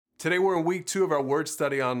Today we're in week 2 of our word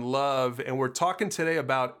study on love, and we're talking today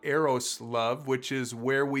about Eros love, which is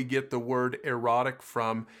where we get the word erotic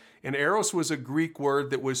from. And Eros was a Greek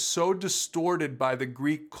word that was so distorted by the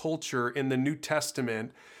Greek culture in the New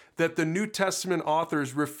Testament that the New Testament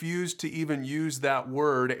authors refused to even use that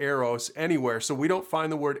word Eros anywhere. So we don't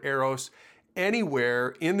find the word Eros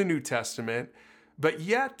anywhere in the New Testament, but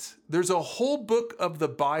yet there's a whole book of the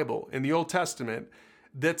Bible in the Old Testament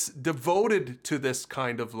that's devoted to this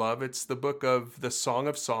kind of love. It's the book of the Song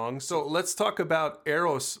of Songs. So let's talk about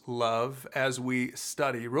Eros love as we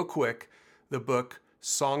study real quick the book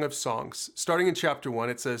Song of Songs. Starting in chapter 1,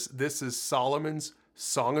 it says, "This is Solomon's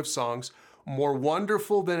Song of Songs, more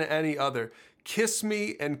wonderful than any other. Kiss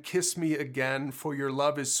me and kiss me again, for your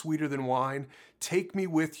love is sweeter than wine. Take me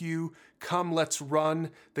with you. Come, let's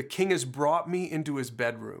run. The king has brought me into his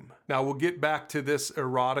bedroom." Now, we'll get back to this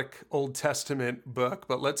erotic Old Testament book,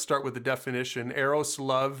 but let's start with the definition. Eros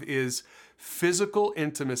love is physical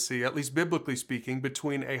intimacy, at least biblically speaking,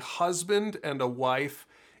 between a husband and a wife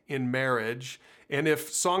in marriage. And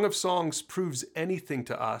if Song of Songs proves anything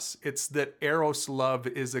to us, it's that Eros love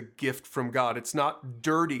is a gift from God. It's not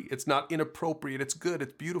dirty, it's not inappropriate, it's good,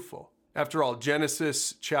 it's beautiful. After all,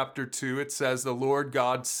 Genesis chapter 2, it says, "The Lord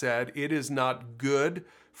God said, 'It is not good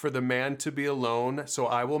for the man to be alone, so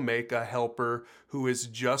I will make a helper who is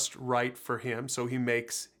just right for him.'" So he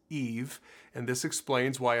makes Eve, and this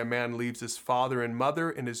explains why a man leaves his father and mother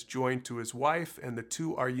and is joined to his wife, and the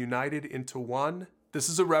two are united into one. This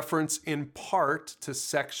is a reference in part to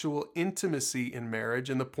sexual intimacy in marriage,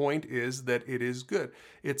 and the point is that it is good.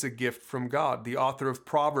 It's a gift from God. The author of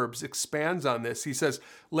Proverbs expands on this. He says,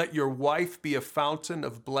 "Let your wife be a fountain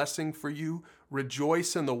of blessing for you.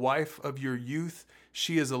 Rejoice in the wife of your youth.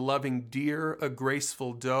 She is a loving deer, a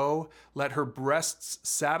graceful doe. Let her breasts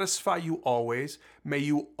satisfy you always. May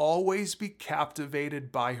you always be captivated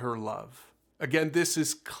by her love." Again, this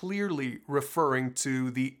is clearly referring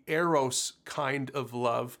to the Eros kind of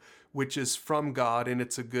love, which is from God, and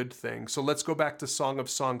it's a good thing. So let's go back to Song of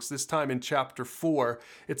Songs. This time in chapter 4,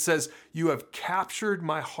 it says, "You have captured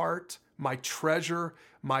my heart, my treasure,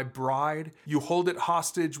 my bride. You hold it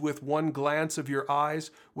hostage with one glance of your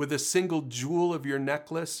eyes, with a single jewel of your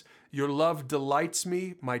necklace. Your love delights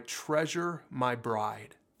me, my treasure, my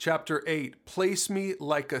bride." Chapter 8, "Place me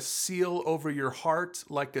like a seal over your heart,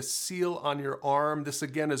 like a seal on your arm." This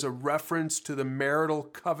again is a reference to the marital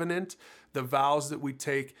covenant, the vows that we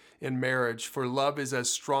take in marriage. "For love is as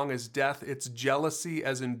strong as death, its jealousy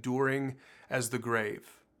as enduring as the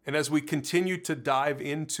grave." And as we continue to dive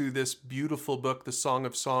into this beautiful book, the Song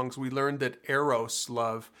of Songs, we learn that Eros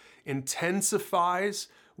love intensifies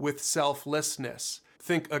with selflessness.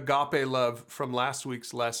 Think agape love from last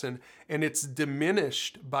week's lesson, and it's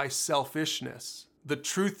diminished by selfishness. The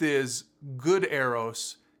truth is, good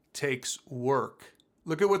Eros takes work.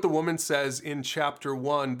 Look at what the woman says in chapter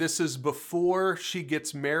 1. This is before she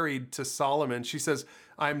gets married to Solomon. She says,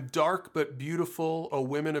 "I'm dark but beautiful, O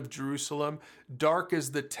women of Jerusalem. Dark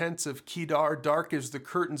as the tents of Kedar, dark as the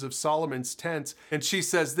curtains of Solomon's tents." And she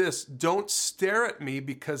says this, "Don't stare at me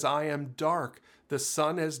because I am dark. The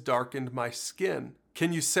sun has darkened my skin."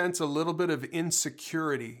 Can you sense a little bit of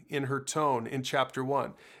insecurity in her tone in chapter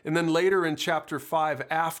 1? And then later in chapter 5,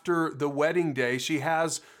 after the wedding day, she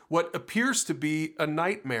has what appears to be a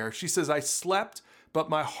nightmare. She says, "I slept, but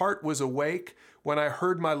my heart was awake. When I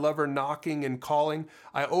heard my lover knocking and calling,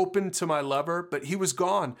 I opened to my lover, but he was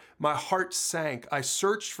gone. My heart sank. I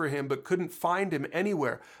searched for him, but couldn't find him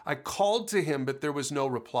anywhere. I called to him, but there was no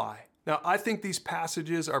reply." Now, I think these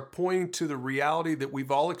passages are pointing to the reality that we've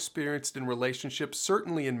all experienced in relationships,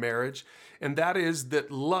 certainly in marriage, and that is that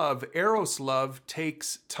love, Eros love,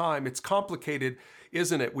 takes time. It's complicated,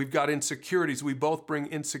 isn't it? We've got insecurities. We both bring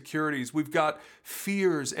insecurities. We've got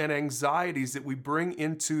fears and anxieties that we bring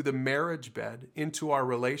into the marriage bed, into our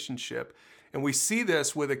relationship. And we see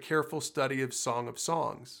this with a careful study of Song of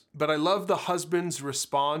Songs. But I love the husband's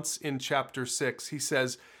response in chapter 6. He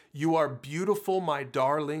says, "You are beautiful, my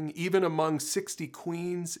darling, even among 60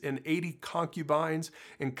 queens and 80 concubines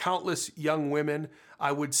and countless young women.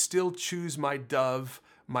 I would still choose my dove,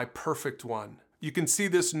 my perfect one." You can see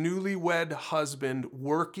this newlywed husband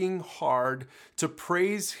working hard to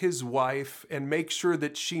praise his wife and make sure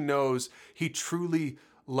that she knows he truly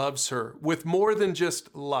loves her with more than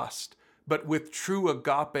just lust, but with true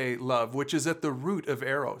agape love, which is at the root of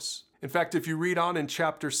Eros. In fact, if you read on in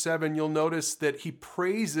chapter 7, you'll notice that he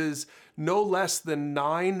praises no less than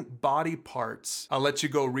 9 body parts. I'll let you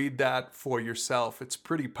go read that for yourself. It's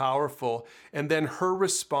pretty powerful. And then her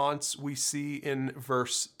response we see in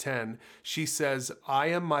verse 10. She says, "I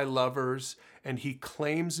am my lover's, and he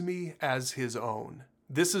claims me as his own."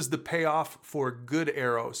 This is the payoff for good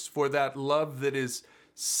Eros, for that love that is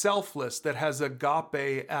selfless, that has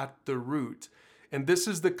agape at the root. And this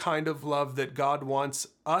is the kind of love that God wants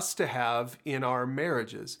us to have in our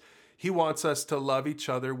marriages. He wants us to love each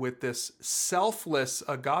other with this selfless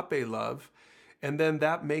agape love, and then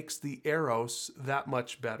that makes the Eros that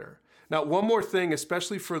much better. Now, one more thing,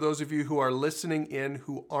 especially for those of you who are listening in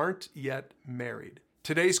who aren't yet married.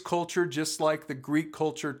 Today's culture, just like the Greek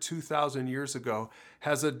culture 2,000 years ago,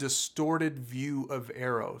 has a distorted view of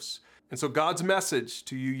Eros. And so God's message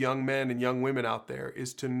to you young men and young women out there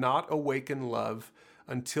is to not awaken love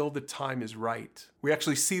until the time is right. We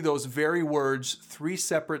actually see those very words 3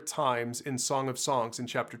 separate times in Song of Songs, in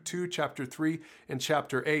chapter 2, chapter 3, and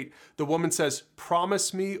chapter 8. The woman says,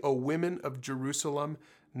 "Promise me, O women of Jerusalem,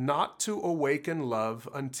 not to awaken love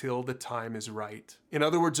until the time is right." In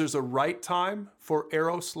other words, there's a right time for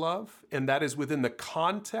Eros love, and that is within the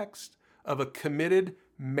context of a committed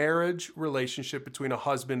marriage relationship between a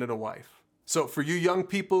husband and a wife. So for you young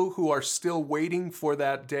people who are still waiting for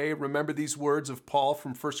that day, remember these words of Paul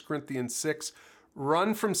from 1 Corinthians 6,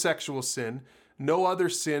 "Run from sexual sin. No other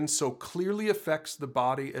sin so clearly affects the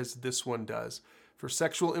body as this one does. For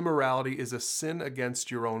sexual immorality is a sin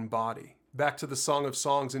against your own body." Back to the Song of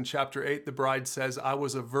Songs in chapter 8, the bride says, "I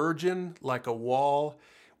was a virgin like a wall.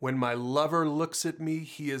 When my lover looks at me,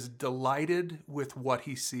 he is delighted with what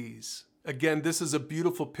he sees." Again, this is a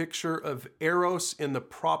beautiful picture of Eros in the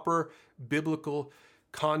proper biblical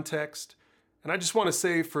context. And I just want to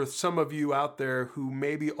say for some of you out there who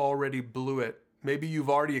maybe already blew it, maybe you've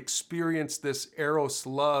already experienced this Eros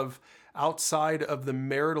love outside of the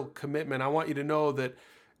marital commitment, I want you to know that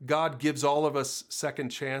God gives all of us second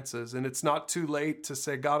chances, and it's not too late to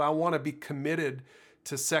say, "God, I want to be committed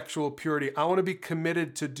to sexual purity. I want to be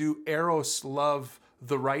committed to do Eros love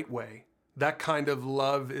the right way." That kind of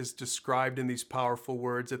love is described in these powerful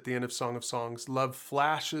words at the end of Song of Songs. "Love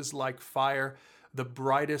flashes like fire, the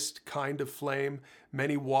brightest kind of flame.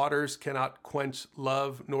 Many waters cannot quench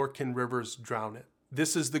love, nor can rivers drown it."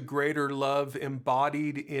 This is the greater love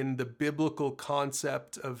embodied in the biblical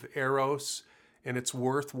concept of Eros, and it's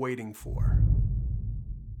worth waiting for.